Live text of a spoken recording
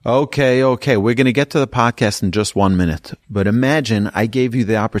Okay. We're going to get to the podcast in just 1 minute. But imagine I gave you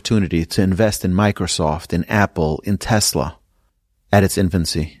the opportunity to invest in Microsoft, in Apple, in Tesla at its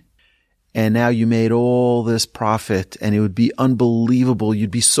infancy. And now you made all this profit and it would be unbelievable.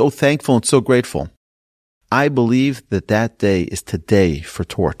 You'd be so thankful and so grateful. I believe that day is today for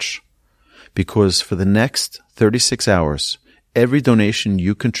Torch. Because for the next 36 hours, every donation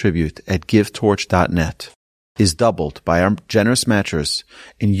you contribute at givetorch.net is doubled by our generous matchers,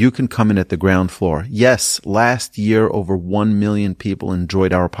 and you can come in at the ground floor. Yes, last year over 1 million people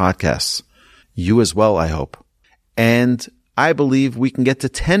enjoyed our podcasts. You as well, I hope. And I believe we can get to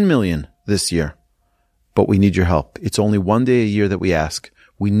 10 million this year. But we need your help. It's only 1 day a year that we ask.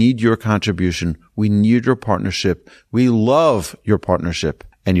 We need your contribution. We need your partnership. We love your partnership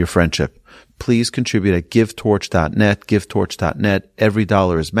and your friendship. Please contribute at givetorch.net, givetorch.net. Every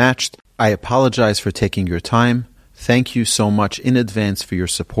dollar is matched. I apologize for taking your time. Thank you so much in advance for your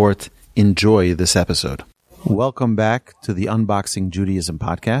support. Enjoy this episode. Welcome back to the Unboxing Judaism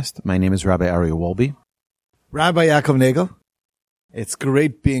podcast. My name is Rabbi Aryeh Wolbe. Rabbi Yaakov Nagel. It's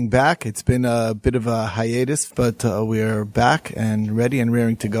great being back. It's been a bit of a hiatus, but we're back and ready and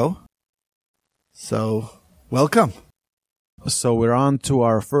raring to go. So, welcome. So we're on to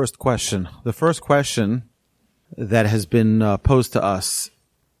our first question. The first question that has been posed to us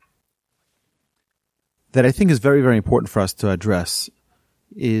that I think is very, very important for us to address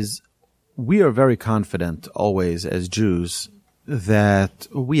is we are very confident always as Jews that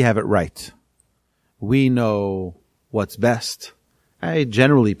we have it right. We know what's best.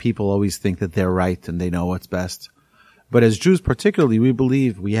 Generally, people always think that they're right and they know what's best. But as Jews particularly, we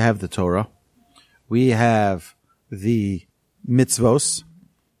believe we have the Torah. We have the mitzvos.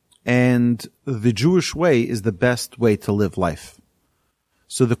 And the Jewish way is the best way to live life.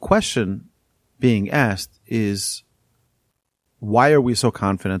 So the question being asked is, why are we so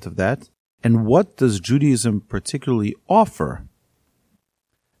confident of that? And what does Judaism particularly offer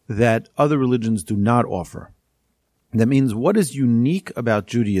that other religions do not offer? That means, what is unique about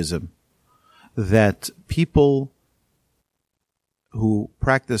Judaism that people who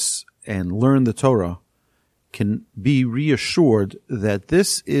practice and learn the Torah can be reassured that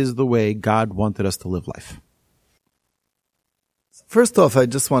this is the way God wanted us to live life? First off, I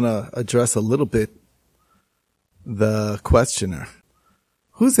just want to address a little bit the questioner.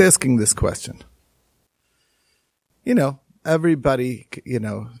 Who's asking this question? Everybody,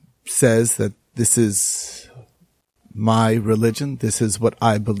 says that this is my religion. This is what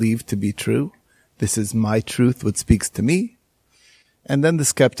I believe to be true. This is my truth, what speaks to me. And then the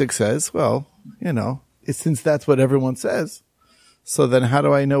skeptic says, well, since that's what everyone says, so then how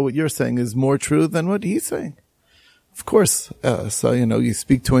do I know what you're saying is more true than what he's saying? Of course. You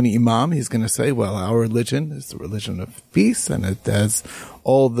speak to an imam, he's going to say, well, our religion is the religion of peace, and it has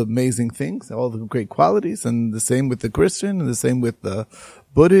all the amazing things, all the great qualities, and the same with the Christian, and the same with the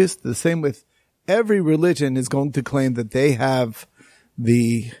Buddhist, the same with every religion is going to claim that they have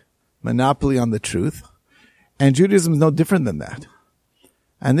the monopoly on the truth. And Judaism is no different than that.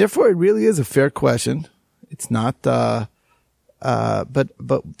 And therefore, it really is a fair question. It's not, but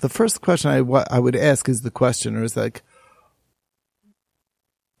the first question I would ask is the questioner is like,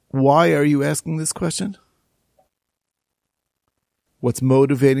 why are you asking this question? What's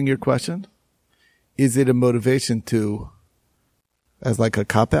motivating your question? Is it a motivation as like a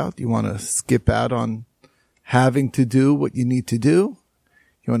cop-out? You want to skip out on having to do what you need to do?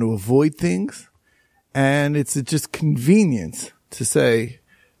 You want to avoid things? And it's just convenience to say,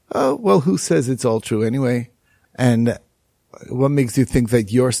 oh, well, who says it's all true anyway? And what makes you think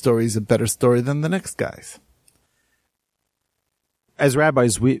that your story is a better story than the next guy's? As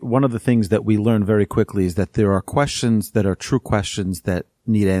rabbis, one of the things that we learn very quickly is that there are questions that are true questions that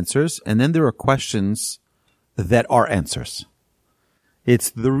need answers, and then there are questions that are answers. It's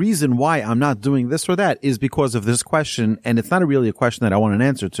the reason why I'm not doing this or that is because of this question, and it's not really a question that I want an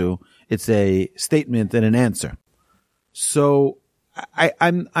answer to. It's a statement and an answer. So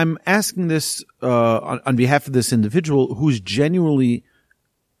I'm asking this on behalf of this individual who's genuinely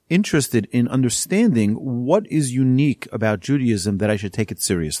interested in understanding what is unique about Judaism that I should take it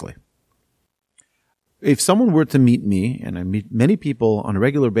seriously. If someone were to meet me, and I meet many people on a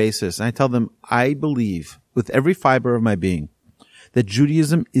regular basis, and I tell them I believe with every fiber of my being that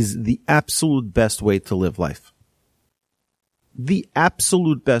Judaism is the absolute best way to live life. The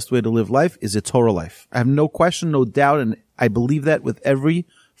absolute best way to live life is a Torah life. I have no question, no doubt, and I believe that with every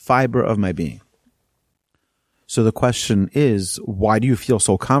fiber of my being. So the question is, why do you feel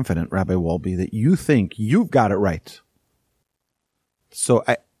so confident, Rabbi Wolbe, that you think you've got it right? So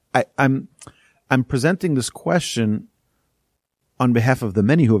I'm presenting this question on behalf of the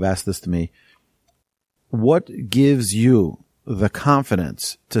many who have asked this to me, what gives you the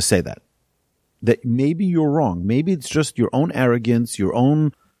confidence to say that? That maybe you're wrong. Maybe it's just your own arrogance, your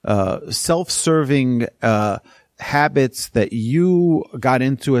own self-serving habits that you got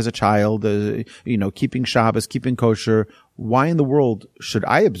into as a child, keeping Shabbos, keeping kosher. Why in the world should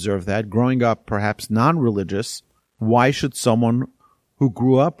I observe that? Growing up perhaps non-religious, why should someone who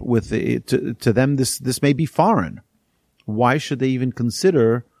grew up with it, to them this may be foreign? Why should they even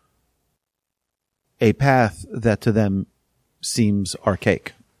consider a path that to them seems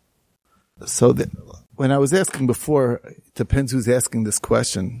archaic? So when I was asking before, it depends who's asking this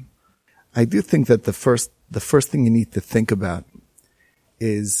question. I do think that the first thing you need to think about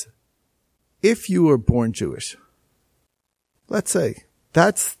is if you were born Jewish, let's say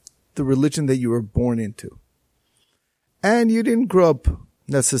that's the religion that you were born into, and you didn't grow up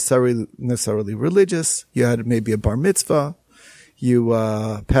necessarily religious. You had maybe a bar mitzvah. You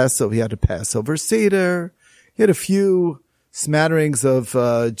had a Passover Seder. You had a few smatterings of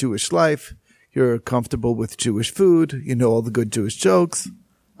Jewish life. You're comfortable with Jewish food. You know all the good Jewish jokes.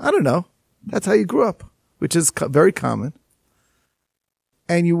 I don't know. That's how you grew up, which is very common.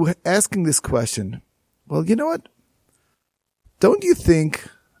 And you were asking this question. Well, you know what? Don't you think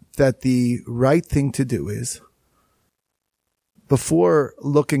that the right thing to do is, before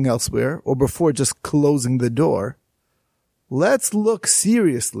looking elsewhere or before just closing the door, let's look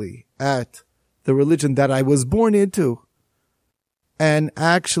seriously at the religion that I was born into and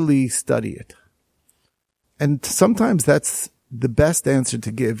actually study it? And sometimes that's the best answer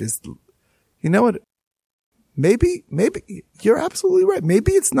to give is, you know what? Maybe you're absolutely right.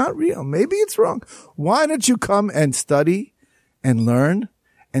 Maybe it's not real. Maybe it's wrong. Why don't you come and study and learn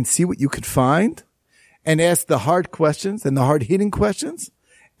and see what you could find and ask the hard questions and the hard hitting questions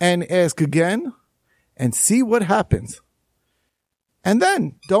and ask again and see what happens. And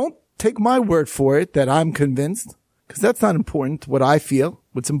then don't take my word for it that I'm convinced, because that's not important, what I feel.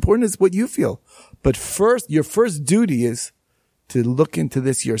 What's important is what you feel. But first, your first duty is to look into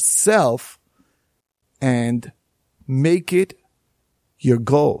this yourself and make it your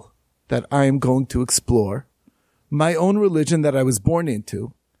goal that I am going to explore my own religion that I was born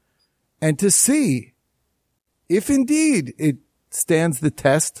into, and to see if indeed it stands the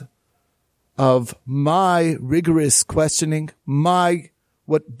test of my rigorous questioning,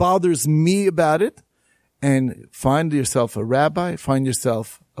 what bothers me about it, and find yourself a rabbi, find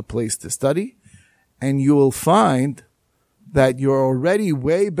yourself a place to study, and you will find that you're already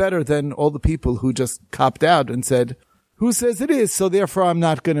way better than all the people who just copped out and said, who says it is, so therefore I'm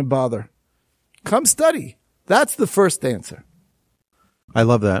not going to bother. Come study. That's the first answer. I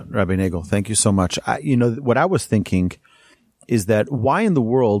love that, Rabbi Nagel. Thank you so much. What I was thinking is that why in the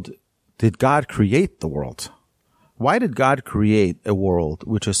world did God create the world? Why did God create a world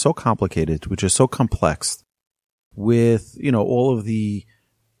which is so complicated, which is so complex, with, all of the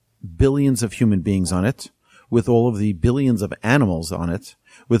billions of human beings on it, with all of the billions of animals on it,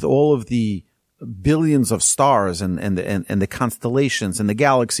 with all of the billions of stars and the constellations and the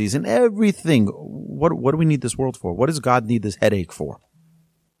galaxies and everything? What do we need this world for? What does God need this headache for?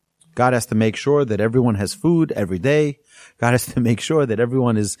 God has to make sure that everyone has food every day. God has to make sure that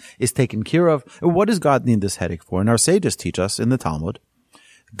everyone is taken care of. What does God need this headache for? And our sages teach us in the Talmud,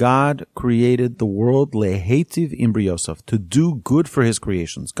 God created the world lehetiv imbriosov, to do good for his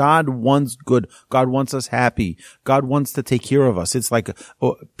creations. God wants good. God wants us happy. God wants to take care of us. It's like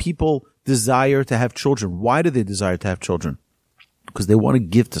people desire to have children. Why do they desire to have children? Because they want to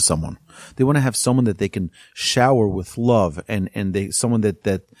give to someone. They want to have someone that they can shower with love, and someone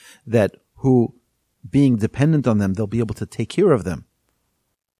that who, being dependent on them, they'll be able to take care of them.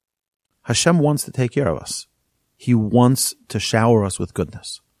 Hashem wants to take care of us. He wants to shower us with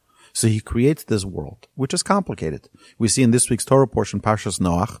goodness. So he creates this world, which is complicated. We see in this week's Torah portion, Parshas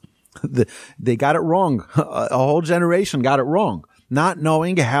Noach, they got it wrong. A whole generation got it wrong, not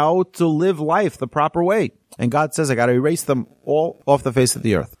knowing how to live life the proper way. And God says, I got to erase them all off the face of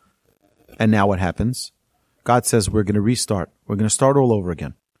the earth. And now what happens? God says, we're going to restart. We're going to start all over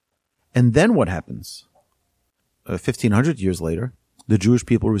again. And then what happens? 1,500 years later, the Jewish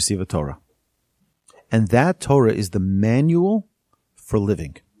people receive a Torah. And that Torah is the manual for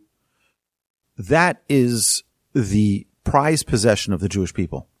living. That is the prized possession of the Jewish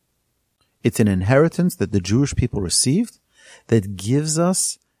people. It's an inheritance that the Jewish people received that gives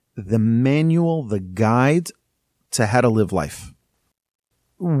us the manual, the guide to how to live life.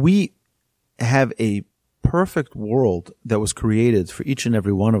 We have a perfect world that was created for each and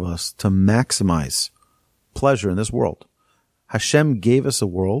every one of us to maximize pleasure in this world. Hashem gave us a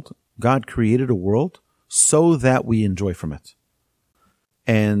world. God created a world so that we enjoy from it.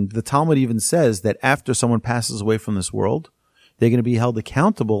 And the Talmud even says that after someone passes away from this world, they're going to be held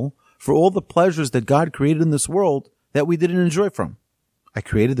accountable for all the pleasures that God created in this world that we didn't enjoy from. I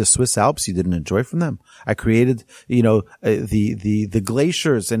created the Swiss Alps. You didn't enjoy from them. I created, the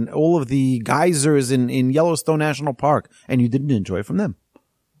glaciers and all of the geysers in Yellowstone National Park, and you didn't enjoy from them.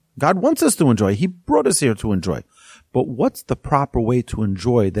 God wants us to enjoy. He brought us here to enjoy. But what's the proper way to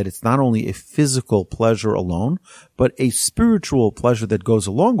enjoy that it's not only a physical pleasure alone, but a spiritual pleasure that goes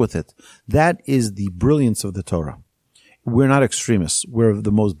along with it? That is the brilliance of the Torah. We're not extremists. We're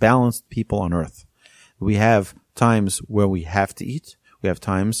the most balanced people on earth. We have times where we have to eat. We have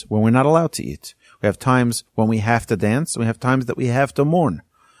times when we're not allowed to eat. We have times when we have to dance. We have times that we have to mourn.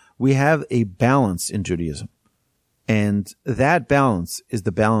 We have a balance in Judaism. And that balance is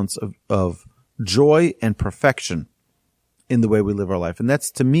the balance of joy and perfection in the way we live our life. And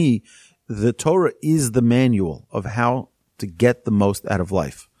that's, to me, the Torah is the manual of how to get the most out of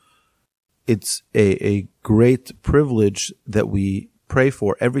life. It's a great privilege that we pray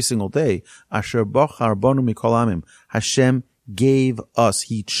for every single day. Asher bochar bonu mikol amim. Hashem gave us.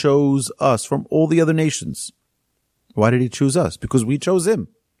 He chose us from all the other nations. Why did he choose us? Because we chose him.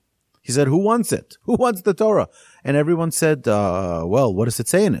 He said, who wants it? Who wants the Torah? And everyone said, well, what does it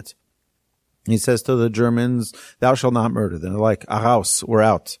say in it? He says to the Germans, thou shalt not murder. They're like, araus, we're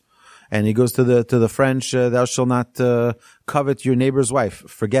out. And he goes to the French, thou shalt not covet your neighbor's wife.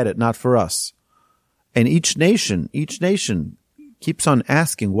 Forget it, not for us. And each nation keeps on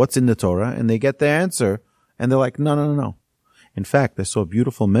asking what's in the Torah, and they get their answer, and they're like, no. In fact, I saw a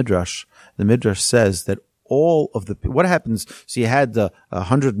beautiful midrash. The midrash says that what happens, so you had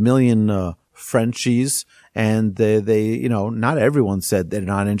 100 million Frenchies, and they not everyone said they're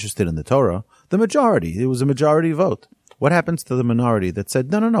not interested in the Torah. The majority, it was a majority vote. What happens to the minority that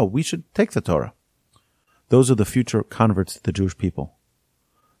said, no, we should take the Torah? Those are the future converts to the Jewish people.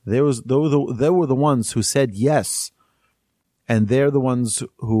 They were the ones who said yes, and they're the ones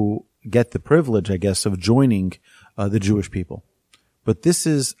who get the privilege, I guess, of joining the Jewish people. But this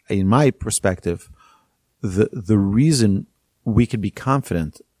is, in my perspective, the reason we can be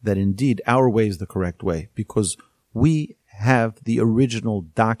confident that indeed our way is the correct way, because we have the original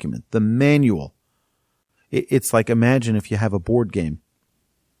document, the manual. It's like, imagine if you have a board game.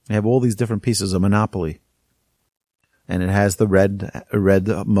 You have all these different pieces of Monopoly. And it has the red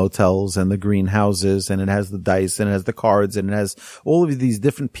motels and the green houses, and it has the dice, and it has the cards, and it has all of these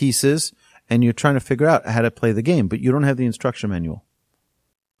different pieces, and you're trying to figure out how to play the game, but you don't have the instruction manual.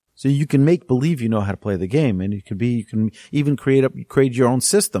 So you can make believe you know how to play the game, and you can even create your own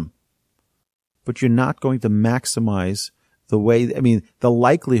system. But you're not going to maximize the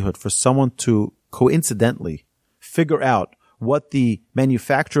likelihood for someone to coincidentally figure out what the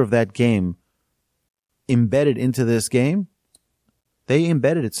manufacturer of that game embedded into this game. They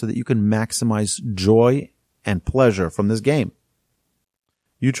embedded it so that you can maximize joy and pleasure from this game.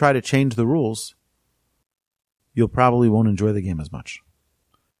 You try to change the rules, you'll probably won't enjoy the game as much.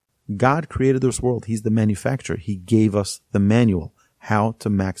 God created this world. He's the manufacturer. He gave us the manual, how to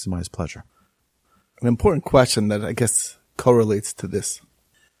maximize pleasure. An important question that I guess correlates to this,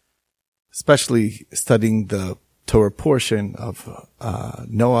 especially studying the Torah portion of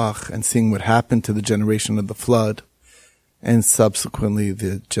Noach and seeing what happened to the generation of the flood and subsequently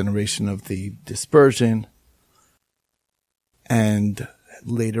the generation of the dispersion, and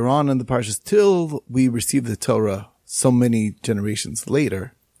later on in the parshas till we receive the Torah so many generations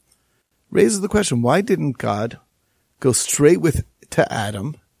later, raises the question, why didn't God go straight to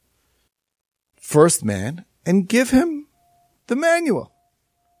Adam, first man, and give him the manual?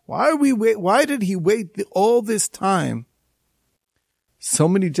 Why did he wait all this time, so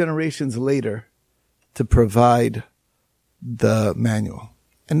many generations later, to provide the manual?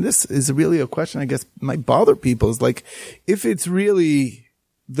 And this is really a question I guess might bother people. Is like, if it's really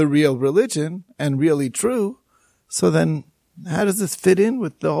the real religion and really true, so then how does this fit in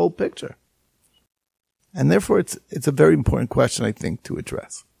with the whole picture? And therefore it's a very important question, I think, to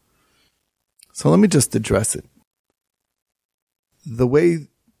address. So let me just address it. The way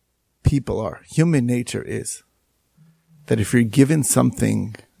people are, human nature is that if you're given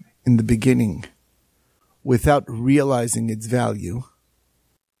something in the beginning without realizing its value,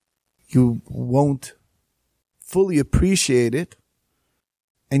 you won't fully appreciate it,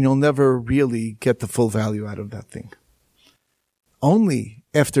 and you'll never really get the full value out of that thing. Only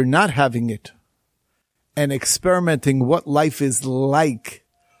after not having it and experimenting what life is like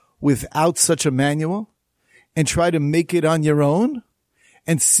without such a manual, and try to make it on your own,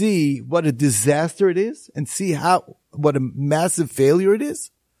 and see what a disaster it is, and see what a massive failure it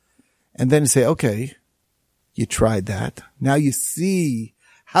is, and then say, okay, You tried that. Now you see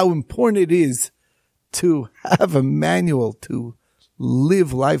how important it is to have a manual to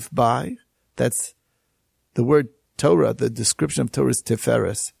live life by. That's the word Torah. The description of Torah is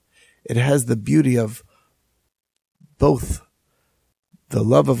Tiferes. It has the beauty of both the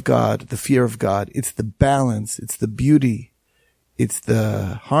love of God, the fear of God. It's the balance. It's the beauty. It's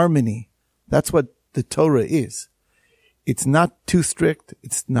the harmony. That's what the Torah is. It's not too strict.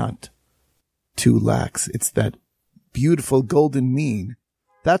 It's not too lax. It's that beautiful golden mean.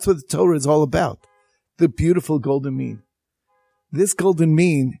 That's what the Torah is all about. The beautiful golden mean. This golden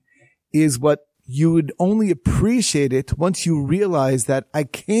mean is what you would only appreciate it once you realize that I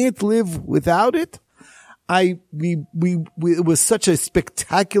can't live without it. It was such a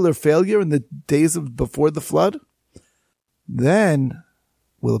spectacular failure in the days of before the flood. Then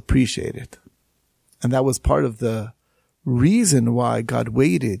we'll appreciate it. And that was part of the reason why God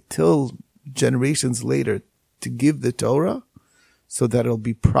waited till generations later to give the Torah, so that it'll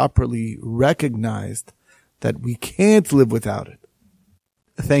be properly recognized that we can't live without it.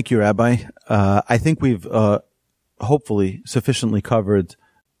 Thank you, Rabbi. I think we've hopefully sufficiently covered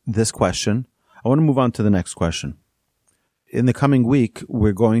this question. I want to move on to the next question. In the coming week,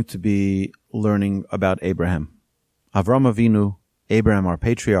 we're going to be learning about Abraham. Avram Avinu, Abraham, our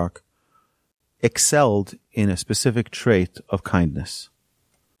patriarch, excelled in a specific trait of kindness.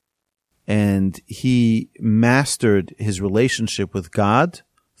 And he mastered his relationship with God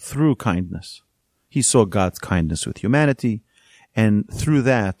through kindness. He saw God's kindness with humanity, and through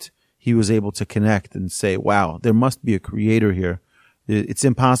that, he was able to connect and say, wow, there must be a creator here. It's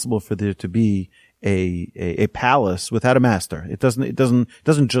impossible for there to be a palace without a master. It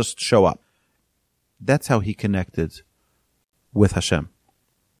doesn't just show up. That's how he connected with Hashem.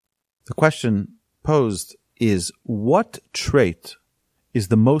 The question posed is, what trait is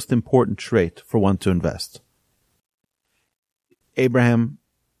the most important trait for one to invest? Abraham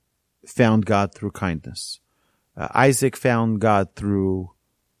found God through kindness. Isaac found God through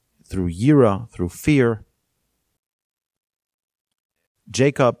yira, through fear.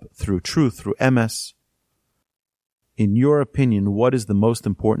 Jacob through truth, through emes. In your opinion, what is the most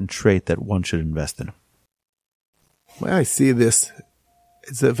important trait that one should invest in? When I see this,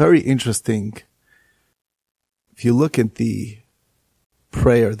 it's a very interesting. If you look at the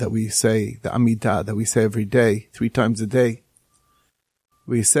prayer that we say, the Amidah that we say every day, 3 times a day,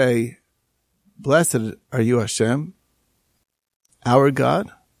 we say, blessed are you, Hashem, our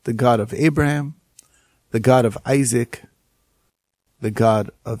God, the God of Abraham, the God of Isaac, the God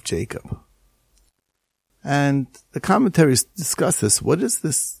of Jacob. And the commentaries discuss this. What is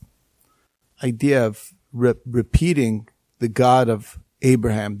this idea of repeating the God of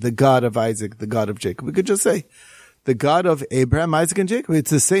Abraham, the God of Isaac, the God of Jacob? We could just say, the God of Abraham, Isaac, and Jacob.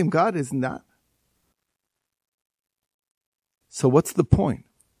 It's the same God, isn't that? So what's the point?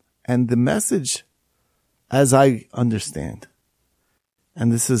 And the message, as I understand,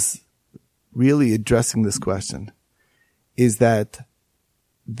 and this is really addressing this question, is that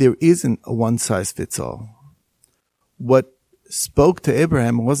there isn't a one-size-fits-all. What spoke to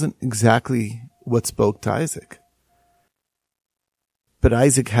Abraham wasn't exactly what spoke to Isaac. But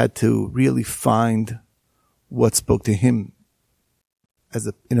Isaac had to really find what spoke to him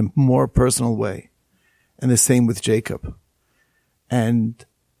in a more personal way. And the same with Jacob. And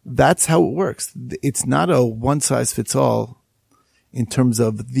that's how it works. It's not a one-size-fits-all in terms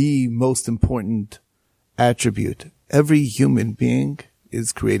of the most important attribute. Every human being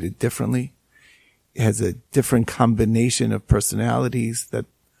is created differently. It has a different combination of personalities that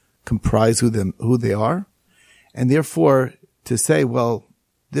comprise who they are. And therefore, to say, well,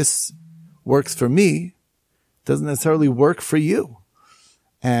 this works for me, doesn't necessarily work for you.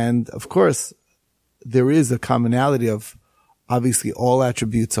 And of course, there is a commonality of, obviously all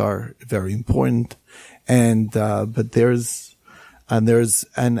attributes are very important. And, but all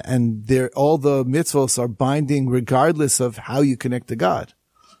the mitzvos are binding regardless of how you connect to God.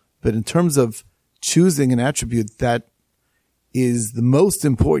 But in terms of choosing an attribute that is the most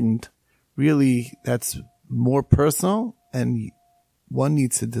important, really that's more personal, and one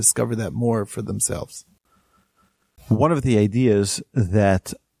needs to discover that more for themselves. One of the ideas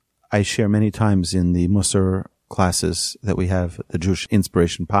that I share many times in the Musar classes that we have, the Jewish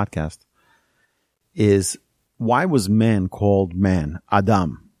Inspiration podcast, is, why was man called man,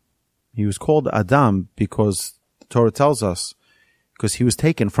 Adam? He was called Adam because the Torah tells us, because he was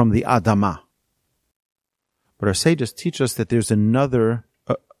taken from the Adamah. But our sages teach us that there's another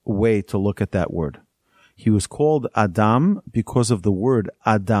way to look at that word. He was called Adam because of the word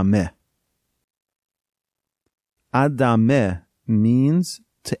Adameh. Adameh means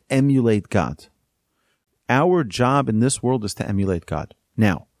to emulate God. Our job in this world is to emulate God.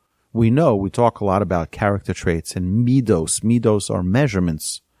 Now, we talk a lot about character traits and midos. Midos are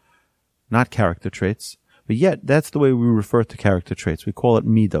measurements, not character traits. But yet, that's the way we refer to character traits. We call it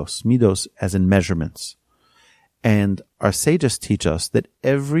midos. Midos as in measurements. And our sages teach us that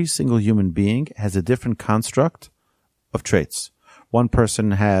every single human being has a different construct of traits. One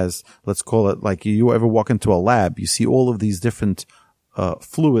person has, let's call it like you ever walk into a lab, you see all of these different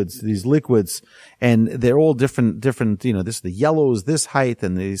fluids, these liquids, and they're all different, this, the yellow is this height,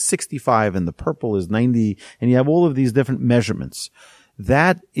 and the 65, and the purple is 90, and you have all of these different measurements.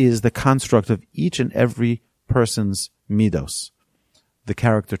 That is the construct of each and every person's midos. The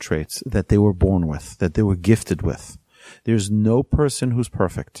character traits that they were born with, that they were gifted with. There's no person who's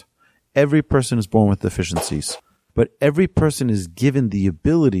perfect. Every person is born with deficiencies, but every person is given the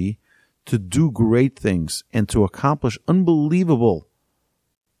ability to do great things and to accomplish unbelievable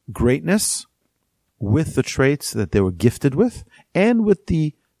greatness with the traits that they were gifted with and with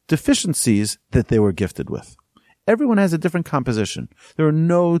the deficiencies that they were gifted with. Everyone has a different composition. There are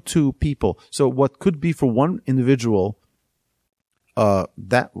no two people. So what could be for one individual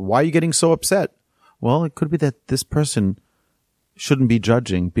why are you getting so upset? Well, it could be that this person shouldn't be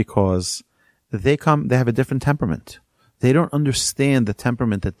judging because they have a different temperament. They don't understand the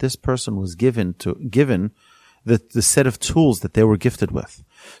temperament that this person was given the set of tools that they were gifted with.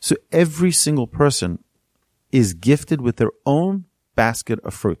 So every single person is gifted with their own basket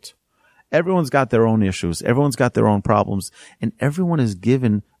of fruit. Everyone's got their own issues. Everyone's got their own problems, and everyone is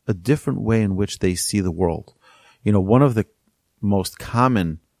given a different way in which they see the world. One of the most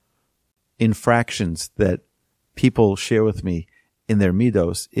common infractions that people share with me in their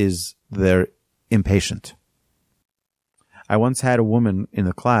midos is they're impatient. I once had a woman in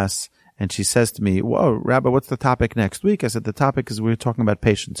the class, and she says to me, "Whoa, Rabbi, what's the topic next week?" I said, "The topic is we're talking about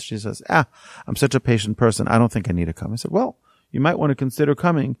patience." She says, "I'm such a patient person. I don't think I need to come." I said, "Well, you might want to consider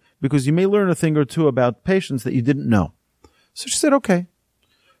coming because you may learn a thing or two about patience that you didn't know." So she said, "Okay."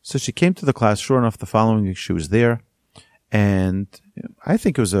 So she came to the class. Sure enough, the following week she was there. And I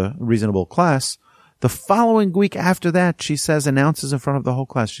think it was a reasonable class. The following week after that, she announces in front of the whole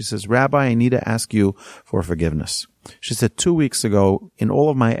class, she says, "Rabbi, I need to ask you for forgiveness." She said, 2 weeks ago, in all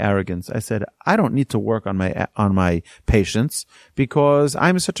of my arrogance, I said, I don't need to work on my patience because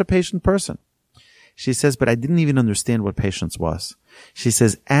I'm such a patient person. She says, but I didn't even understand what patience was. She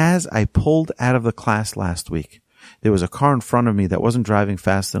says, as I pulled out of the class last week, there was a car in front of me that wasn't driving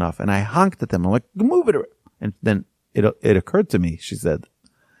fast enough, and I honked at them. I'm like, move it. And then it occurred to me, she said,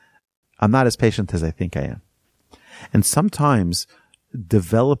 I'm not as patient as I think I am. And sometimes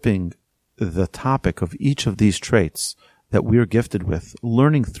developing the topic of each of these traits that we're gifted with,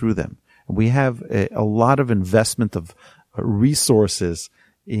 learning through them. We have a lot of investment of resources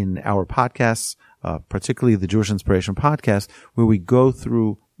in our podcasts, particularly the Jewish Inspiration Podcast, where we go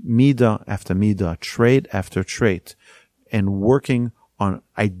through midah after midah, trait after trait, and working on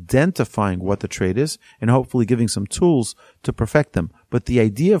identifying what the trait is and hopefully giving some tools to perfect them. But the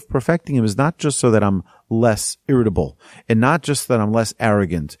idea of perfecting them is not just so that I'm less irritable, and not just that I'm less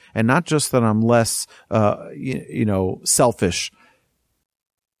arrogant, and not just that I'm less, selfish.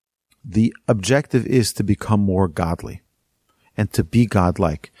 The objective is to become more godly and to be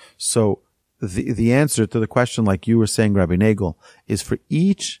godlike. So the answer to the question, like you were saying, Rabbi Nagel, is for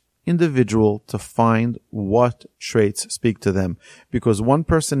each individual to find what traits speak to them. Because one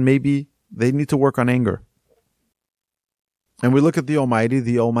person, maybe they need to work on anger. And we look at the Almighty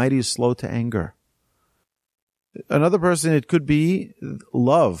is slow to anger. Another person, it could be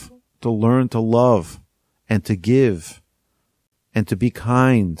love, to learn to love and to give and to be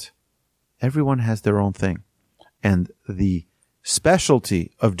kind. Everyone has their own thing. And the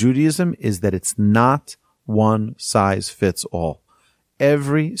specialty of Judaism is that it's not one size fits all.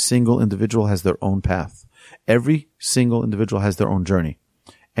 Every single individual has their own path. Every single individual has their own journey.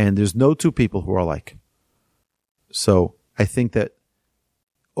 And there's no two people who are alike. So I think that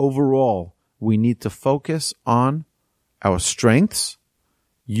overall, we need to focus on our strengths,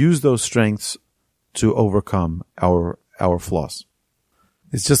 use those strengths to overcome our flaws.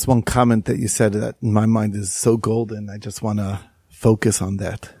 It's just one comment that you said that in my mind is so golden. I just want to focus on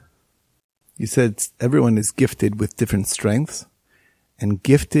that. You said everyone is gifted with different strengths and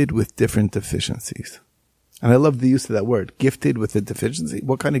gifted with different deficiencies. And I love the use of that word, gifted with a deficiency.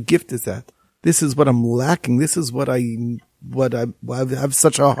 What kind of gift is that? This is what I'm lacking. This is what I have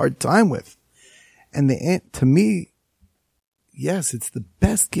such a hard time with. And to me, yes, it's the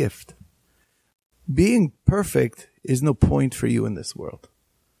best gift. Being perfect is no point for you in this world.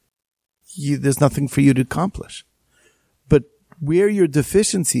 There's nothing for you to accomplish. But where your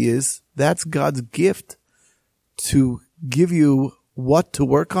deficiency is, that's God's gift to give you what to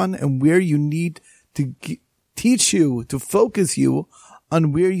work on and where you need to teach you, to focus you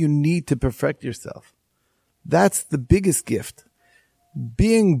on where you need to perfect yourself. That's the biggest gift.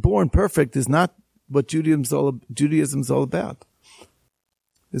 Being born perfect is not what Judaism's all about.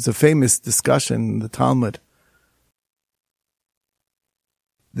 There's a famous discussion in the Talmud.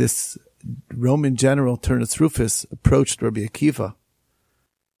 This Roman general Turnus Rufus approached Rabbi Akiva,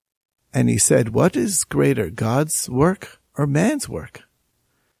 and he said, "What is greater, God's work or man's work?"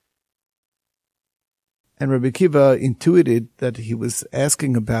 And Rabbi Akiva intuited that he was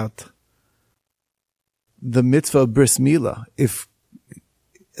asking about the mitzvah of bris milah. If,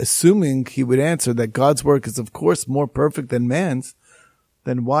 assuming he would answer that God's work is of course more perfect than man's,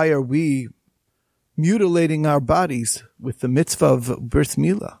 then why are we mutilating our bodies with the mitzvah of bris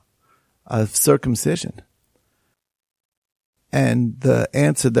milah, of circumcision? And the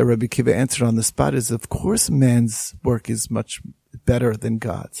answer that Rabbi Akiva answered on the spot is, of course man's work is much better than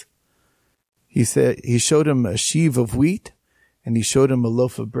God's. He said, he showed him a sheaf of wheat and he showed him a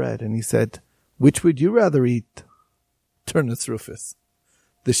loaf of bread. And he said, "Which would you rather eat, Turnus Rufus?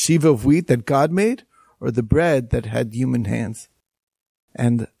 The sheaf of wheat that God made or the bread that had human hands?"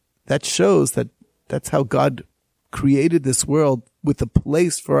 And that shows that that's how God created this world, with a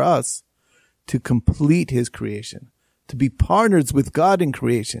place for us to complete his creation, to be partners with God in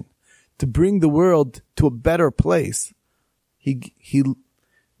creation, to bring the world to a better place. He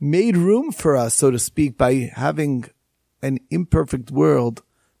made room for us, so to speak, by having an imperfect world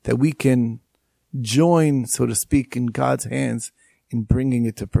that we can join, so to speak, in God's hands in bringing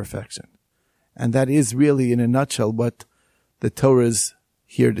it to perfection. And that is really, in a nutshell, what the Torah is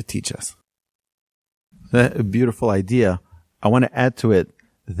here to teach us. A beautiful idea. I want to add to it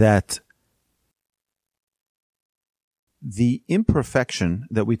that the imperfection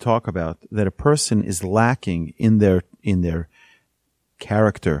that we talk about, that a person is lacking in their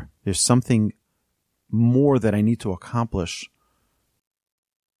character, there's something more that I need to accomplish.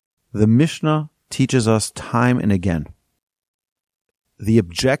 The Mishnah teaches us time and again, the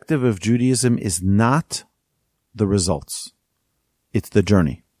objective of Judaism is not the results. It's the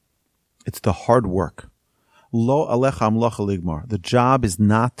journey. It's the hard work. Lo alecha amlocha ligmar. The job is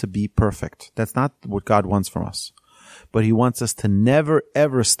not to be perfect. That's not what God wants from us. But he wants us to never,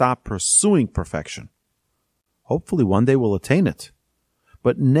 ever stop pursuing perfection. Hopefully one day we'll attain it.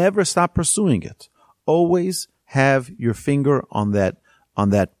 But never stop pursuing it. Always have your finger on that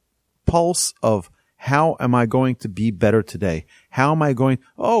pulse of, how am I going to be better today? How am I going?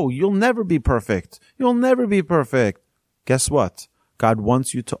 Oh, you'll never be perfect. You'll never be perfect. Guess what? God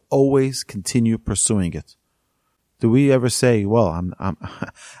wants you to always continue pursuing it. Do we ever say, well, I'm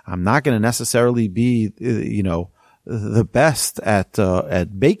not going to necessarily be, the best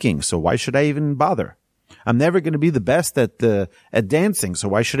at baking, so why should I even bother? I'm never going to be the best at dancing, so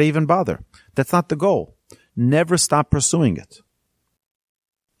why should I even bother? That's not the goal. Never stop pursuing it.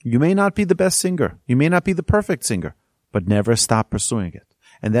 You may not be the best singer. You may not be the perfect singer, but never stop pursuing it.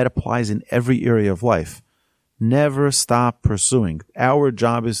 And that applies in every area of life. Never stop pursuing. Our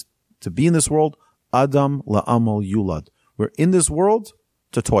job is to be in this world, Adam la'amal yulad. We're in this world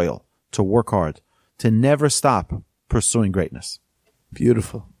to toil, to work hard, to never stop pursuing greatness.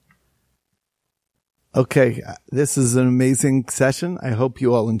 Beautiful. Okay, this is an amazing session. I hope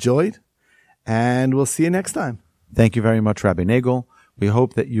you all enjoyed, and we'll see you next time. Thank you very much, Rabbi Nagel. We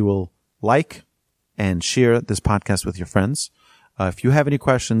hope that you will like and share this podcast with your friends. If you have any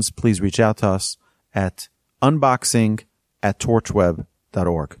questions, please reach out to us at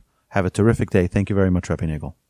unboxing@torchweb.org. Have a terrific day. Thank you very much, Rabbi Nagel.